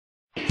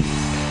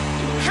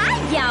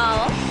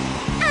y'all.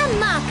 I'm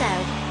Mako.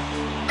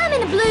 I'm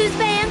in a blues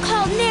band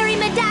called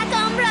Nerima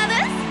Daikon,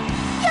 brothers.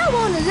 Y'all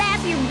want to laugh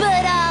your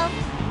butt off?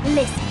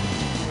 Listen,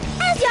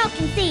 as y'all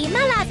can see,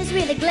 my life is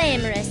really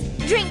glamorous.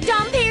 Drink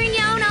Dom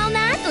Perignon all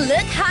night,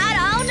 look hot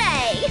all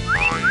day.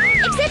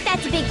 Except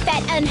that's a big,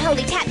 fat,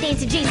 unholy tap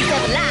dancing Jesus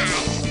of a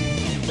lie.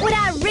 What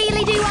I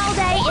really do all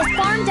day is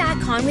farm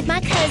daikon with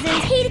my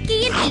cousins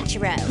Hideki and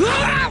Ichiro.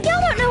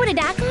 Y'all don't know what a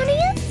daikon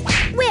is?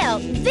 Well,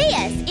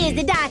 this is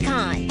the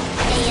daikon.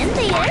 And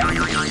this.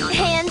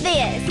 And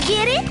this.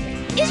 Get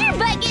it? Is your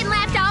butt getting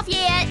laughed off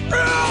yet?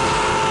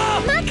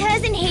 My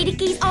cousin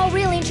Hideki's all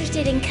real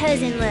interested in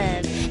cousin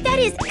love. That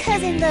is,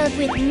 cousin love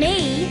with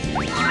me.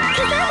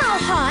 Cause I'm all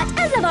hot,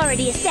 as I've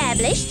already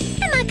established.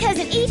 And my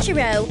cousin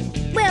Ichiro,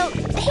 well,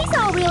 he's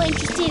all real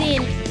interested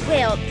in,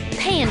 well,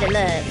 panda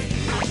love.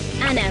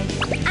 I know.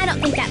 I don't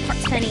think that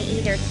part's funny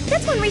either.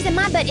 That's one reason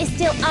my butt is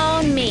still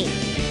on me.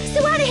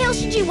 So why the hell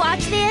should you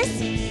watch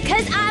this?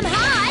 Cause I'm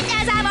hot,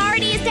 as I've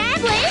already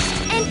established.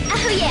 And,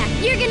 oh yeah,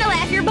 you're gonna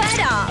laugh your butt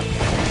off.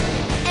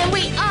 And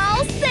we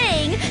all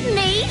sing,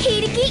 me,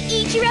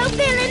 Hideki, Ichiro,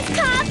 villains,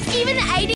 cops, even the 80